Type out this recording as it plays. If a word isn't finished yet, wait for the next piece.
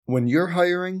When you're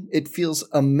hiring, it feels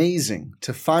amazing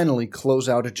to finally close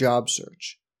out a job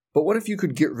search. But what if you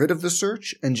could get rid of the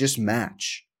search and just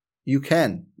match? You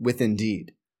can with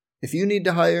Indeed. If you need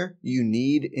to hire, you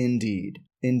need Indeed.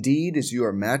 Indeed is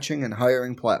your matching and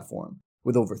hiring platform.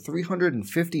 With over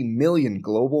 350 million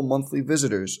global monthly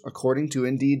visitors, according to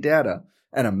Indeed data,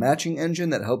 and a matching engine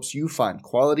that helps you find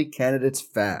quality candidates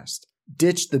fast.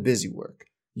 Ditch the busy work.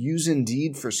 Use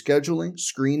Indeed for scheduling,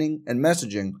 screening, and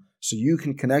messaging so you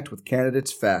can connect with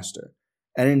candidates faster.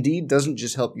 And Indeed doesn't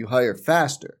just help you hire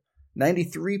faster.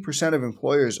 93% of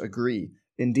employers agree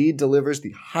Indeed delivers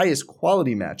the highest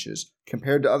quality matches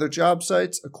compared to other job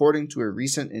sites, according to a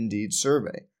recent Indeed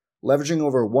survey. Leveraging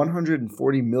over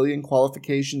 140 million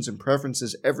qualifications and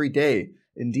preferences every day,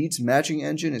 Indeed's matching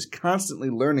engine is constantly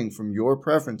learning from your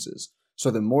preferences, so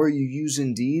the more you use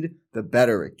Indeed, the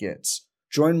better it gets.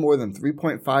 Join more than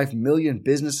 3.5 million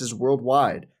businesses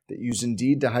worldwide that use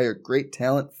Indeed to hire great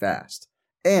talent fast.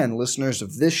 And listeners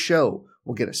of this show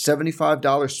will get a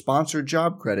 $75 sponsored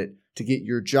job credit to get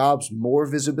your jobs more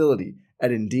visibility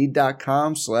at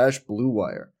Indeed.com/Blue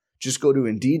Wire. Just go to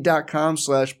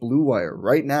Indeed.com/Blue Wire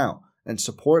right now and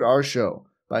support our show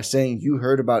by saying you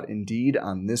heard about Indeed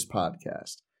on this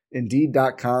podcast.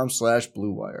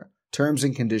 Indeed.com/Blue Wire. Terms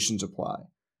and conditions apply.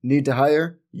 Need to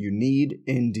hire? You need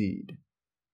Indeed.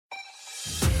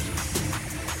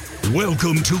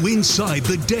 Welcome to Inside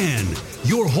the Den,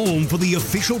 your home for the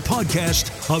official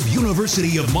podcast of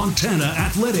University of Montana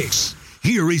Athletics.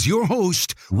 Here is your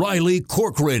host, Riley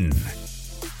Corcoran.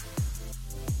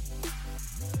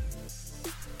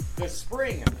 The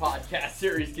spring podcast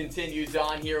series continues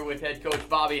on here with head coach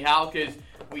Bobby Hauck as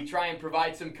we try and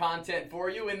provide some content for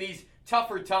you in these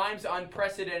tougher times,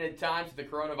 unprecedented times, the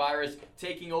coronavirus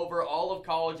taking over all of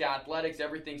college athletics.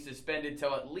 Everything suspended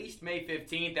till at least May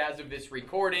 15th as of this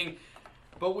recording.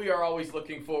 But we are always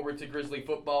looking forward to Grizzly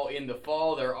football in the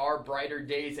fall. There are brighter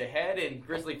days ahead, and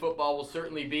Grizzly football will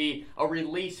certainly be a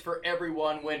release for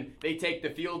everyone when they take the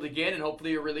field again, and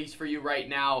hopefully a release for you right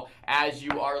now as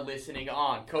you are listening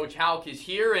on. Coach Hauck is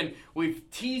here, and we've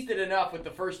teased it enough with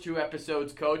the first two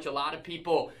episodes, Coach. A lot of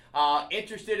people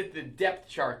interested at the depth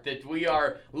chart that we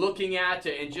are looking at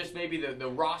and just maybe the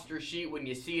roster sheet when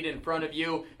you see it in front of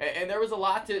you. And there was a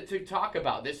lot to talk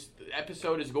about. This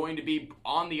episode is going to be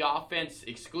on the offense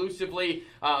exclusively.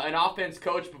 An offense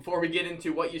coach, before we get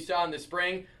into what you saw in the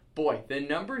spring, boy, the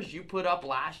numbers you put up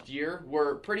last year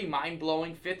were pretty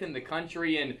mind-blowing. 5th in the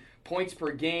country in points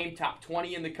per game, top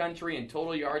 20 in the country in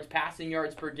total yards, passing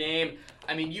yards per game.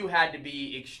 I mean, you had to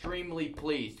be extremely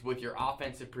pleased with your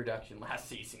offensive production last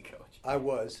season, Coach. I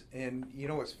was. And you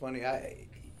know what's funny?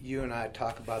 You and I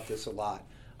talk about this a lot.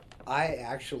 I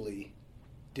actually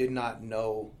did not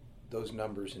know those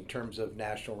numbers in terms of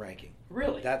national ranking.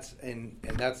 Really? That's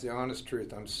the honest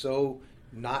truth. I'm so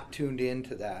not tuned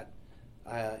into that.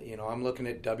 I'm looking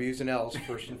at W's and L's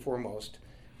first and foremost,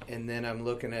 and then I'm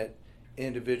looking at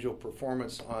individual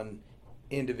performance on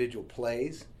individual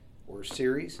plays or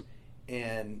series.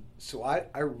 And so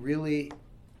I really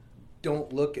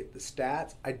don't look at the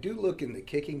stats. I do look in the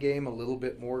kicking game a little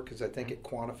bit more because I think it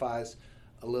quantifies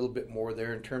a little bit more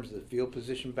there in terms of the field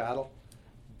position battle.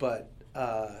 But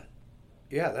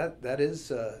that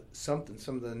is something.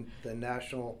 Some of the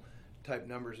national type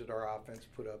numbers that our offense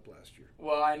put up last year.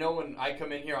 Well, I know when I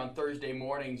come in here on Thursday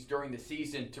mornings during the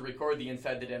season to record the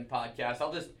Inside the Den podcast,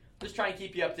 I'll just try and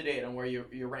keep you up to date on where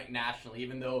you're ranked nationally,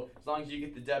 even though as long as you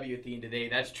get the W at the end of the day,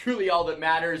 that's truly all that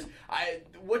matters.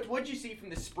 What'd you see from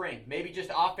the spring? Maybe just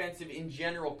offensive in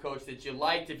general, Coach, that you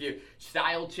liked, if your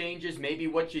style changes, maybe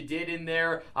what you did in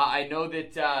there. I know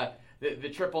that the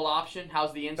triple option,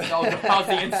 how's the install going to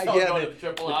the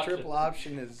triple option? The triple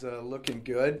option is looking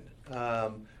good.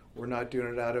 We're not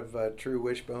doing it out of true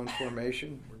wishbone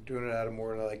formation. We're doing it out of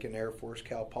more like an Air Force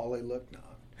Cal Poly look now.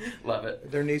 Love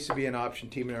it. There needs to be an option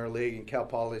team in our league, and Cal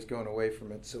Poly's going away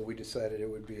from it, so we decided it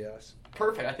would be us.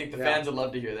 Perfect. I think the fans would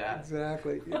love to hear that.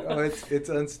 Exactly. It's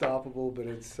unstoppable, but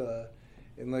it's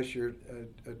unless you're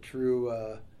a true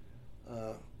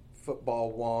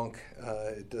football wonk,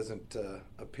 it doesn't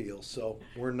appeal. So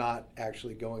we're not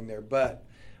actually going there. But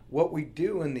what we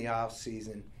do in the off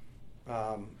season,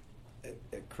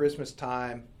 at Christmas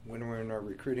time, when we're in our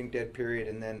recruiting dead period,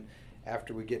 and then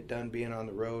after we get done being on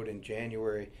the road in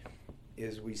January,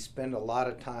 is we spend a lot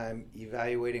of time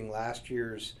evaluating last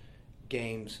year's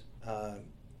games,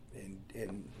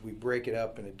 and we break it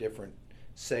up into different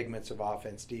segments of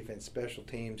offense, defense, special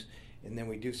teams, and then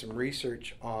we do some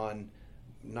research on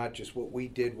not just what we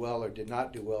did well or did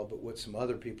not do well, but what some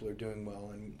other people are doing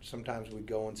well. And sometimes we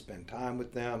go and spend time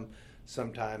with them.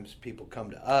 Sometimes people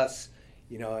come to us.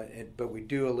 but we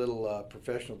do a little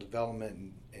professional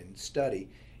development and study.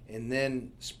 And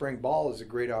then spring ball is a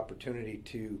great opportunity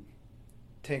to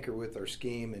tinker with our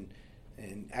scheme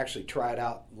and actually try it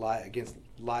out against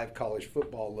live college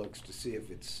football looks to see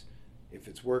if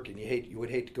it's working. You would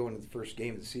hate to go into the first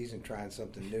game of the season trying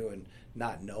something new and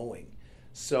not knowing.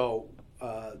 So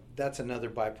that's another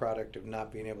byproduct of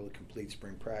not being able to complete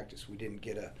spring practice. We didn't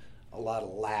get a lot of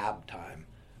lab time,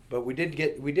 but we did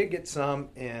get some,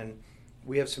 and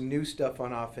we have some new stuff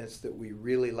on offense that we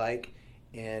really like.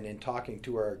 And in talking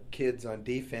to our kids on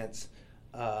defense,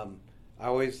 I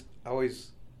always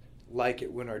like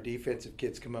it when our defensive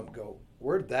kids come up and go,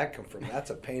 "Where'd that come from? That's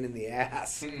a pain in the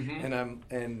ass." Mm-hmm.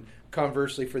 And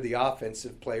conversely for the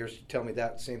offensive players, tell me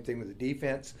that same thing with the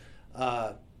defense.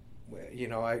 I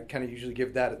kind of usually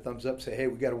give that a thumbs up, say, hey,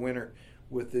 we got a winner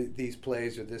with these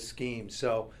plays or this scheme.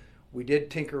 So we did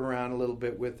tinker around a little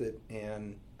bit with it,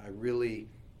 and I really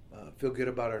feel good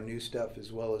about our new stuff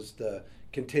as well as the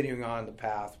continuing on the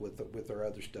path with our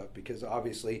other stuff, because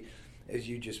obviously, as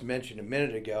you just mentioned a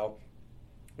minute ago,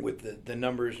 with the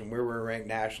numbers and where we're ranked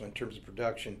nationally in terms of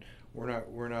production, we're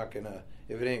not gonna,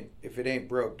 if it ain't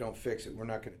broke, don't fix it. We're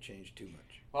not gonna change too much.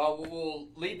 Well, we'll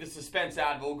leave the suspense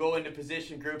out of it. We'll go into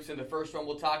position groups, and the first one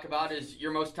we'll talk about is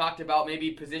your most talked about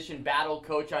maybe position battle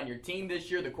coach on your team this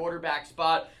year, the quarterback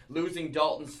spot. Losing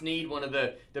Dalton Sneed, one of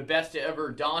the best to ever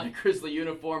don a Grizzly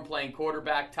uniform, playing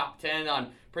quarterback, top 10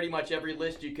 on pretty much every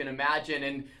list you can imagine.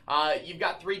 And you've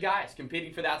got three guys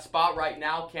competing for that spot right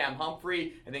now, Cam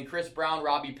Humphrey, and then Chris Brown,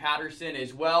 Robbie Patterson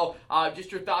as well. Just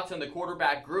your thoughts on the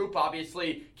quarterback group.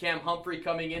 Obviously, Cam Humphrey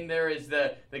coming in there is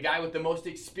the guy with the most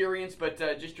experience, but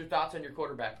just your thoughts on your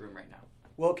quarterback room right now.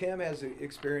 Well, Cam has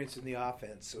experience in the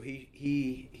offense, so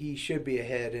he should be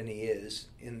ahead, and he is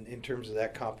in terms of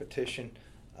that competition.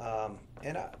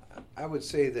 And I would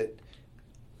say that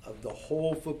of the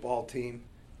whole football team,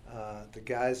 the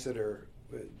guys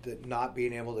that not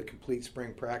being able to complete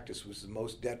spring practice was the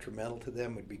most detrimental to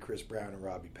them would be Chris Brown and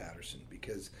Robbie Patterson,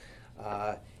 because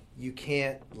you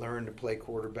can't learn to play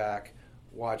quarterback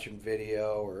watching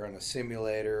video or on a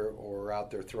simulator or out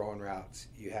there throwing routes.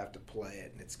 You have to play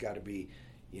it, and it's got to be,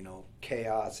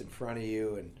 chaos in front of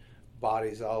you and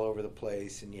bodies all over the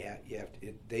place, and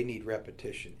they need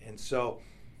repetition. And so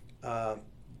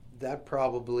that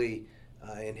probably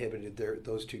inhibited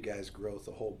those two guys' growth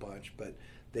a whole bunch, but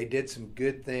they did some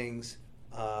good things.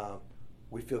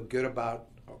 We feel good about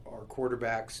our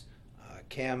quarterbacks.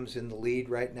 Cam's in the lead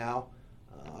right now.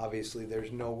 Obviously,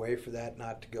 there's no way for that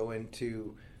not to go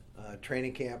into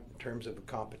training camp in terms of a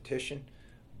competition,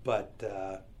 but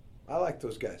I like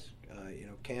those guys.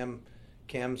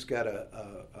 Cam's got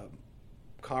a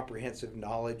comprehensive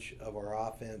knowledge of our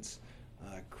offense.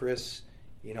 Chris,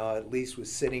 at least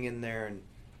was sitting in there and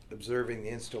observing the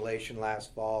installation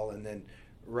last fall, and then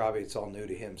Robbie, it's all new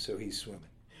to him, so he's swimming.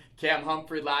 Cam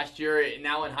Humphrey last year,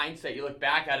 now in hindsight, you look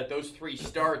back at it, those 3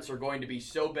 starts are going to be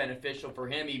so beneficial for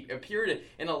him. He appeared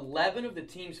in 11 of the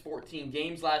team's 14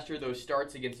 games last year, those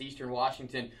starts against Eastern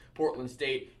Washington, Portland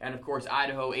State, and of course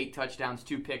Idaho. 8 touchdowns,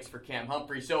 2 picks for Cam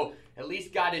Humphrey. So at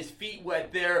least got his feet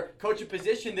wet there. Coach, a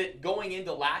position that going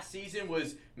into last season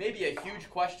was maybe a huge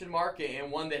question mark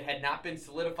and one that had not been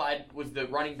solidified was the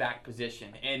running back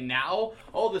position. And now,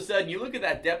 all of a sudden, you look at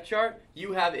that depth chart,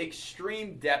 you have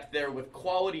extreme depth there with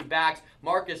quality backs.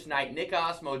 Marcus Knight, Nick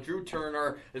Osmo, Drew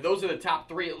Turner. Those are the top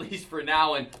 3 at least for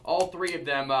now, and all 3 of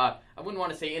them, I wouldn't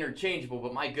want to say interchangeable,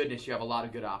 but my goodness, you have a lot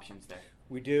of good options there.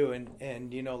 We do, and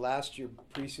last year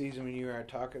preseason when you were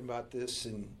talking about this,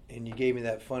 and you gave me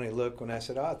that funny look when I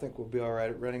said, I think we'll be all right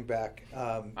at running back.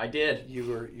 I did. You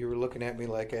were looking at me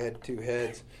like I had 2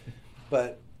 heads,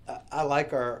 but I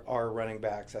like our running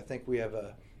backs. I think we have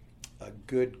a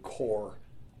good core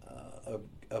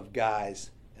of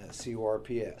guys,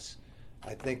 CORPS.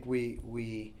 I think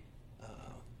we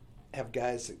have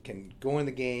guys that can go in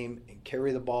the game and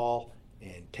carry the ball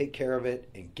and take care of it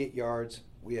and get yards.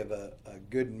 We have a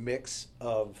good mix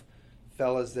of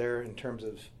fellas there in terms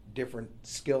of different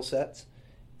skill sets,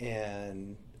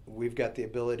 and we've got the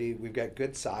ability, we've got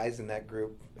good size in that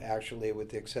group, actually, with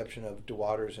the exception of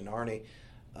DeWaters and Arnie.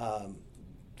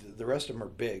 The rest of them are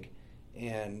big,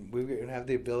 and we're going to have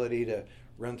the ability to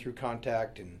run through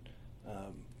contact and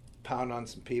pound on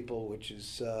some people, which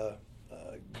is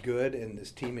good, and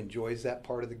this team enjoys that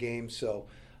part of the game. So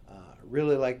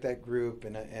really like that group,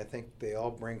 and I think they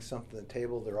all bring something to the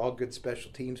table. They're all good special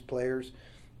teams players.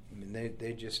 I mean,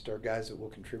 they just are guys that will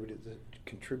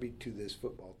contribute to this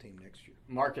football team next year.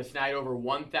 Marcus Knight over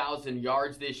 1,000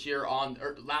 yards this year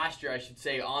last year, I should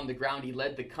say, on the ground. He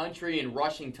led the country in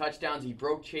rushing touchdowns. He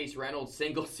broke Chase Reynolds'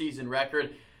 single-season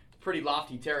record. pretty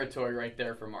lofty territory right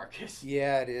there for Marcus.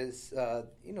 Yeah, it is.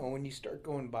 When you start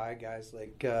going by guys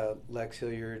like Lex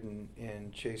Hilliard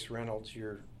and Chase Reynolds,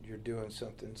 you're doing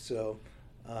something. So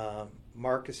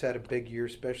Marcus had a big year,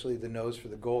 especially the nose for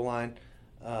the goal line.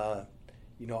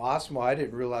 Osmo, I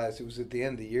didn't realize it was at the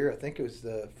end of the year. I think it was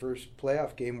the first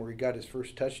playoff game where he got his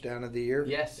first touchdown of the year.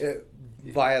 Yes.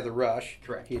 Via the rush.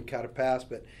 Correct. He had caught a pass,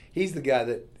 but he's the guy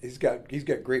that he's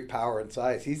got great power and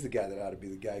size. He's the guy that ought to be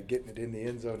the guy getting it in the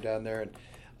end zone down there.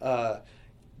 And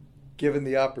given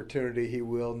the opportunity, he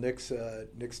will. Nick's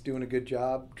doing a good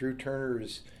job. Drew Turner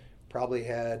has probably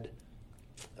had,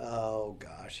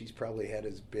 he's probably had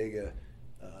as big a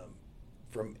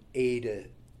from A to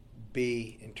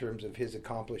B in terms of his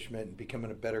accomplishment and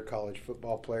becoming a better college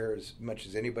football player as much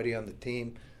as anybody on the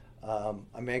team.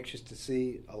 I'm anxious to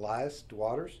see Elias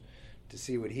Waters, to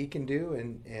see what he can do,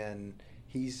 and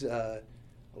he's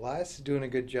Elias is doing a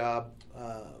good job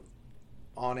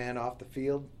on and off the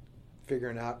field,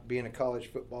 figuring out being a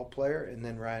college football player, and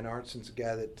then Ryan Arnson's a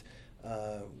guy that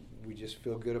we just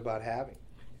feel good about having.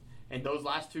 And those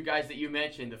last two guys that you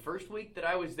mentioned, the first week that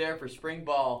I was there for spring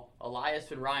ball,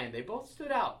 Elias and Ryan, they both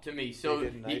stood out to me. So they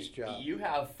did a nice job. You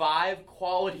have 5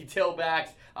 quality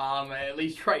tailbacks, at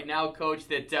least right now, Coach.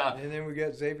 And then we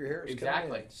got Xavier Harris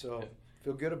exactly. coming in. So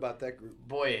feel good about that group.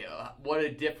 Boy, what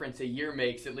a difference a year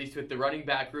makes, at least with the running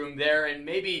back room there. And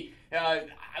maybe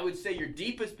I would say your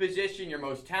deepest position, your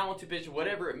most talented position,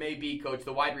 whatever it may be, Coach,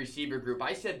 the wide receiver group.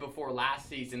 I said before last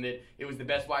season that it was the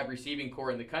best wide receiving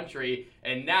core in the country.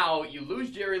 And now you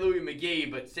lose Jerry Louis McGee,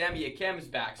 but Sammy Akem's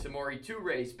back, Samori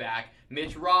Toure's back,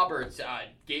 Mitch Roberts,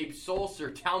 Gabe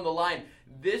Solser down the line.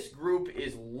 This group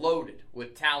is loaded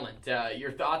with talent.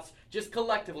 Your thoughts just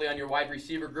collectively on your wide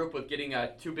receiver group with getting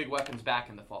 2 big weapons back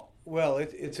in the fall? Well,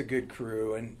 it's a good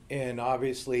crew, and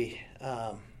obviously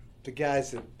the guys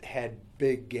that had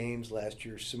big games last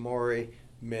year, Samori,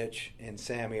 Mitch, and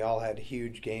Sammy, all had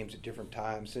huge games at different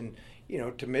times. And,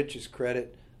 to Mitch's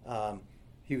credit,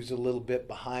 he was a little bit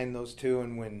behind those two,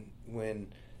 and when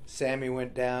Sammy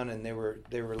went down and they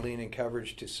were leaning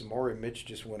coverage to Samori, Mitch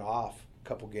just went off a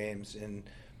couple games. And,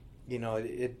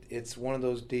 it's one of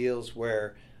those deals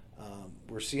where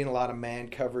we're seeing a lot of man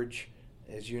coverage,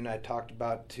 as you and I talked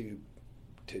about, to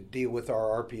deal with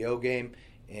our RPO game,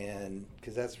 and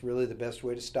because that's really the best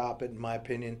way to stop it, in my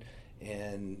opinion.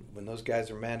 And when those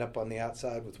guys are manned up on the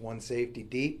outside with one safety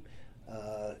deep,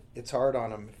 it's hard on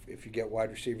them if you get wide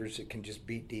receivers that can just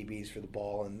beat DBs for the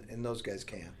ball, and those guys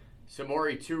can.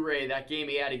 Samori Toure, that game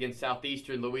he had against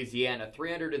Southeastern Louisiana,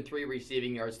 303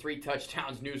 receiving yards, 3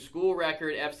 touchdowns, new school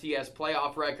record, FCS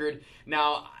playoff record.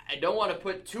 Now, I don't want to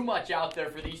put too much out there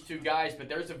for these two guys, but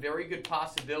there's a very good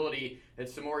possibility that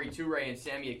Samori Toure and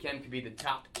Sammy Akem could be the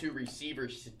top 2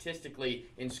 receivers statistically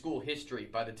in school history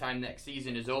by the time next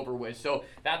season is over with. So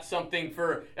that's something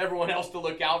for everyone else to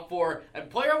look out for. A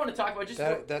player I want to talk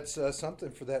about that's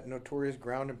something for that notorious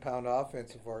ground and pound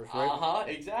offense of ours, right?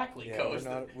 Exactly, yeah, Coach.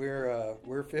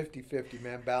 We're 50-50,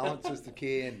 man. Balance is the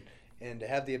key, and to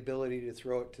have the ability to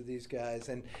throw it to these guys.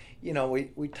 And,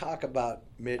 we talk about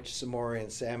Mitch, Samori,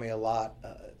 and Sammy a lot.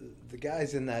 The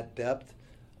guys in that depth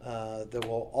that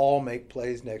will all make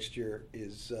plays next year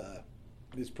is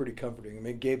pretty comforting. I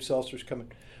mean, Gabe Seltzer's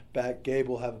coming back. Gabe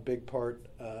will have a big part.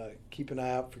 Keep an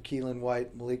eye out for Keelan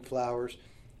White, Malik Flowers,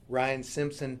 Ryan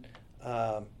Simpson,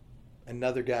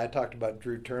 another guy. I talked about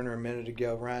Drew Turner a minute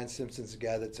ago. Ryan Simpson's a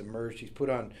guy that's emerged. He's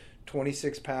put on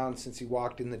 26 pounds since he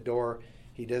walked in the door.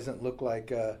 He doesn't look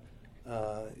like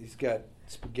he's got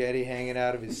spaghetti hanging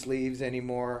out of his sleeves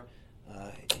anymore.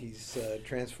 He's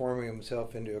transforming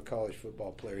himself into a college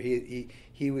football player.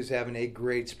 He was having a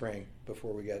great spring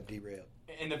before we got derailed.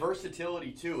 And the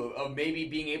versatility, too, of maybe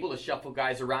being able to shuffle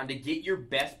guys around to get your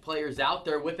best players out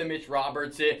there with a Mitch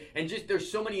Roberts. And just there's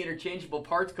so many interchangeable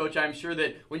parts, Coach. I'm sure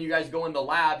that when you guys go in the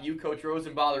lab, you, Coach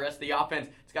Rosenbaugh, the rest of the offense,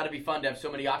 it's got to be fun to have so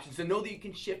many options. So know that you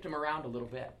can shift them around a little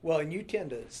bit. Well, and you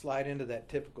tend to slide into that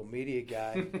typical media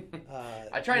guy.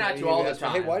 I try not to all the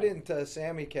time. Hey, why didn't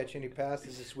Sammy catch any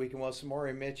passes this week? And well,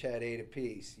 Samori and Mitch had 8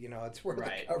 apiece. It's where the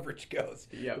coverage goes.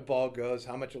 Yep. The ball goes,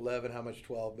 how much 11, how much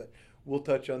 12. But we'll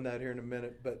touch on that here in a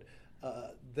minute. But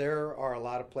there are a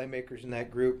lot of playmakers in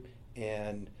that group,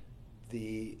 and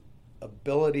the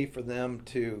ability for them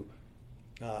to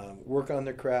work on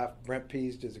their craft. Brent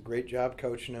Pease does a great job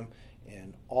coaching them,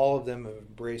 and all of them have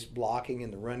embraced blocking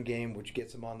in the run game, which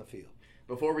gets them on the field.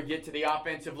 before we get to the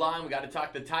offensive line, we got to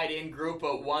talk the tight end group,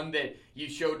 one that you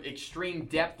showed extreme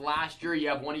depth last year. You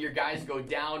have one of your guys go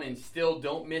down and still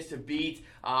don't miss a beat,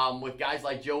 with guys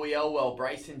like Joey Elwell,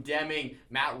 Bryson Deming,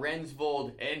 Matt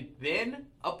Rensvold, and then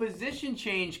a position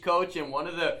change, Coach, and one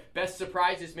of the best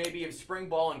surprises maybe of spring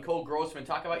ball, and Cole Grossman.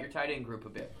 Talk about your tight end group a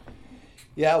bit.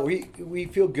 Yeah, we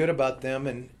feel good about them,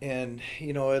 and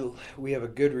you know, we have a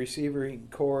good receiving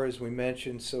core, as we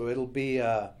mentioned, so it'll be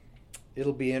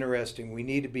interesting. We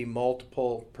need to be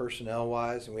multiple personnel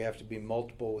wise, and we have to be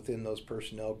multiple within those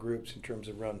personnel groups in terms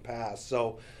of run pass.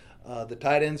 So the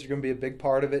tight ends are going to be a big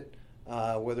part of it.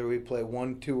 Whether we play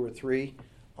 1, 2, or 3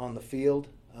 on the field,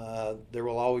 there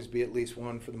will always be at least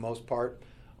one for the most part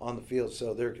on the field.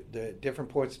 So there at different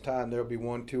points in time, there will be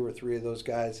 1, 2, or 3 of those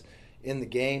guys in the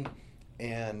game.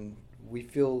 And we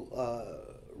feel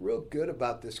real good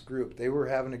about this group. They were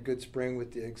having a good spring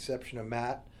with the exception of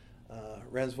Matt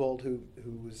Rensvold, who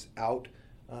was out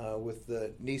with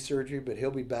the knee surgery, but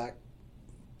he'll be back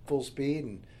full speed,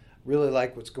 and really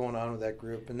like what's going on with that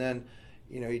group. And then,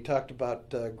 you know, you talked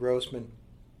about Grossman,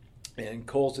 and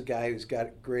Cole's a guy who's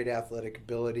got great athletic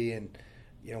ability, and,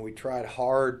 you know, we tried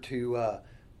hard to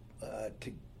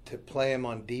play him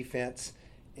on defense.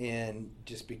 And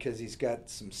just because he's got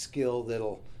some skill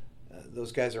that'll,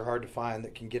 those guys are hard to find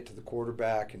that can get to the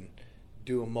quarterback and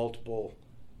do a multiple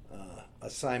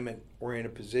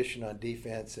assignment-oriented position on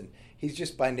defense. And he's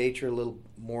just by nature a little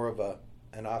more of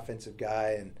an offensive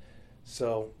guy. And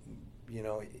so, you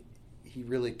know, he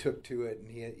really took to it,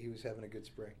 and he was having a good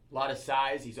spring. A lot of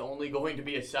size. He's only going to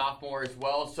be a sophomore as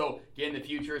well. So, again, the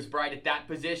future is bright at that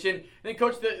position. And then,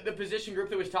 Coach, the position group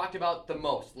that was talked about the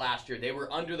most last year. They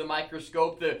were under the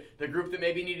microscope, the group that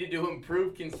maybe needed to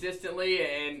improve consistently,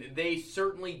 and they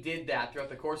certainly did that throughout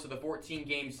the course of the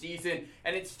 14-game season.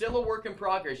 And it's still a work in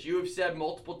progress. You have said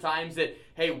multiple times that,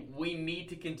 hey, we need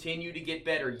to continue to get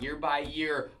better year by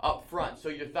year up front. So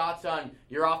your thoughts on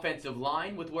your offensive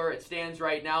line with where it stands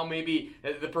right now, maybe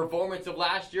the performance of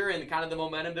last year and kind of the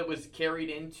momentum that was carried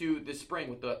into the spring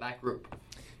with that group?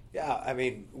 Yeah, I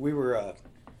mean, we were a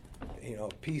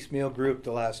piecemeal group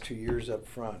the last 2 years up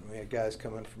front. We had guys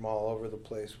coming from all over the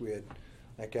place. We had,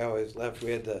 like I always left,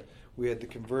 we had the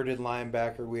converted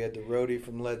linebacker. We had the roadie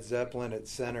from Led Zeppelin at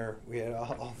center. We had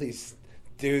all these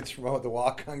dudes from the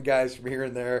walk-on guys from here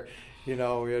and there. You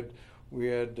know, we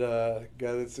had a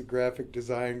guy that's a graphic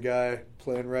design guy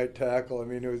playing right tackle. I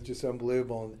mean, it was just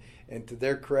unbelievable. And to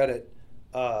their credit,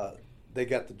 they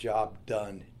got the job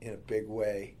done in a big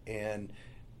way. And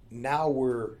now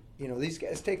these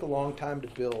guys take a long time to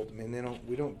build. I mean,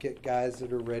 we don't get guys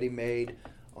that are ready-made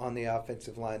on the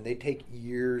offensive line. They take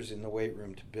years in the weight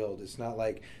room to build. It's not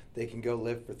like they can go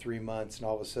lift for 3 months and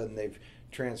all of a sudden they've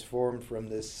transformed from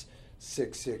this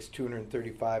 6'6",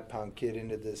 235-pound kid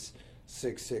into this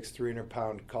 6'6",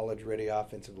 300-pound college-ready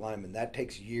offensive lineman. That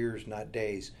takes years, not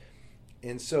days.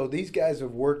 And so these guys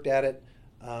have worked at it.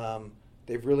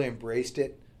 They've really embraced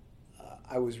it.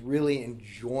 I was really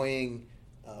enjoying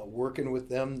working with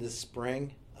them this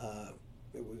spring.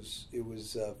 It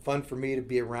was fun for me to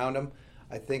be around them.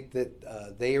 I think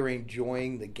that they are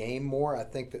enjoying the game more. I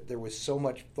think that there was so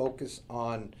much focus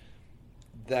on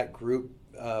that group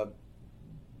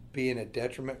being a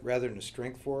detriment rather than a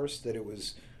strength for us that it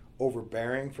was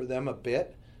overbearing for them a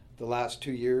bit the last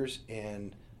 2 years.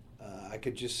 And I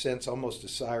could just sense almost a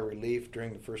sigh of relief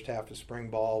during the first half of spring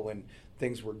ball when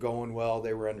things were going well.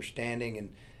 They were understanding,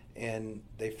 and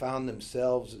they found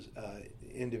themselves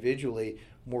individually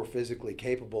more physically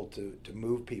capable to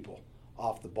move people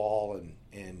off the ball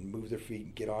and move their feet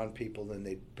and get on people than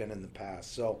they'd been in the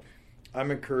past. So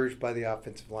I'm encouraged by the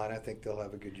offensive line. I think they'll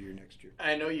have a good year next year.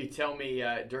 I know you tell me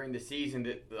during the season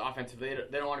that the offensive, they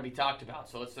don't want to be talked about,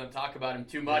 so let's not talk about them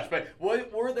too much. Yeah.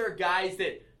 But were there guys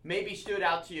that maybe stood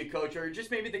out to you, Coach, or just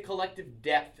maybe the collective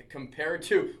depth compared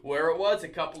to where it was a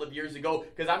couple of years ago?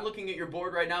 Because I'm looking at your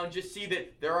board right now and just see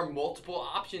that there are multiple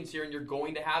options here, and you're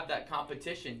going to have that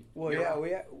competition. Well,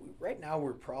 right now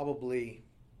we're probably,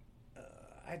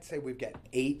 I'd say we've got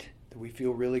 8 that we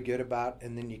feel really good about,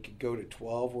 and then you could go to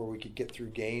 12 where we could get through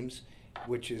games,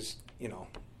 which is,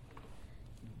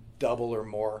 double or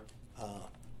more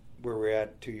where we're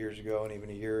at 2 years ago and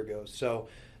even a year ago. So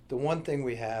the one thing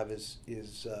we have is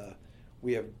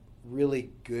we have really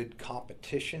good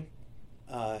competition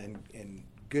and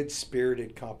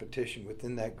good-spirited competition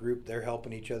within that group. They're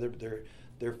helping each other, but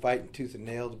they're fighting tooth and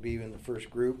nail to be in the first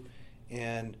group.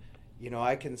 And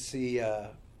I can see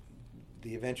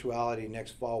the eventuality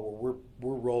next fall where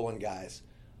we're rolling guys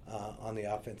on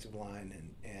the offensive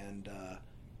line, and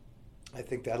I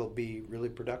think that'll be really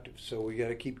productive. So we got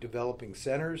to keep developing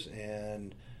centers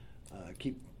and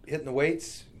keep hitting the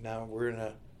weights. Now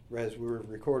as we're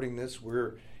recording this,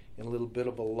 we're in a little bit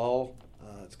of a lull.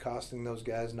 It's costing those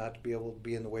guys not to be able to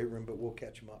be in the weight room, but we'll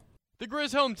catch them up. The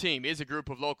Grizz Home Team is a group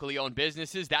of locally owned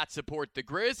businesses that support the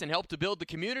Grizz and help to build the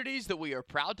communities that we are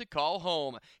proud to call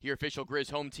home. Your official Grizz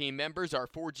Home Team members are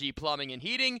 4G Plumbing and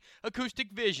Heating,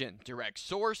 Acoustic Vision, Direct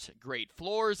Source, Great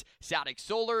Floors, Static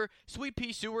Solar, Sweet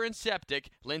Pea Sewer and Septic,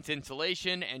 Lintz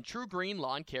Insulation, and True Green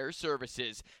Lawn Care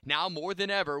Services. Now more than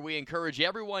ever, we encourage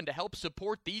everyone to help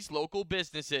support these local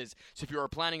businesses. So if you are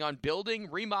planning on building,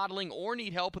 remodeling, or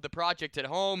need help with a project at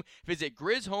home, visit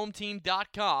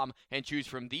GrizzHomeTeam.com and choose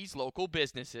from these local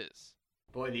businesses.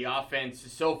 Boy, the offense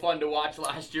is so fun to watch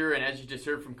last year, and as you just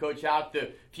heard from Coach Houck,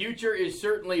 the future is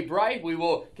certainly bright. We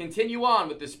will continue on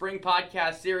with the spring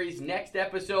podcast series. Next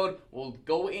episode, we'll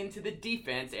go into the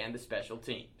defense and the special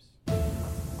teams.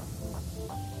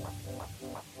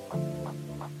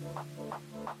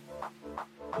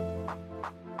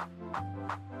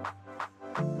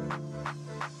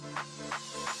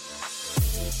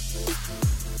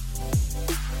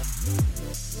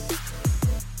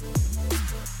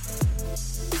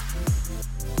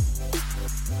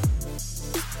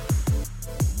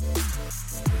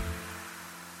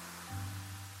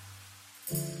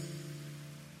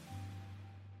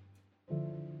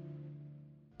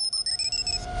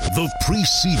 The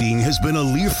preceding has been a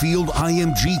Learfield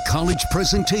IMG College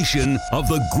presentation of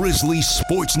the Grizzly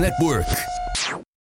Sports Network.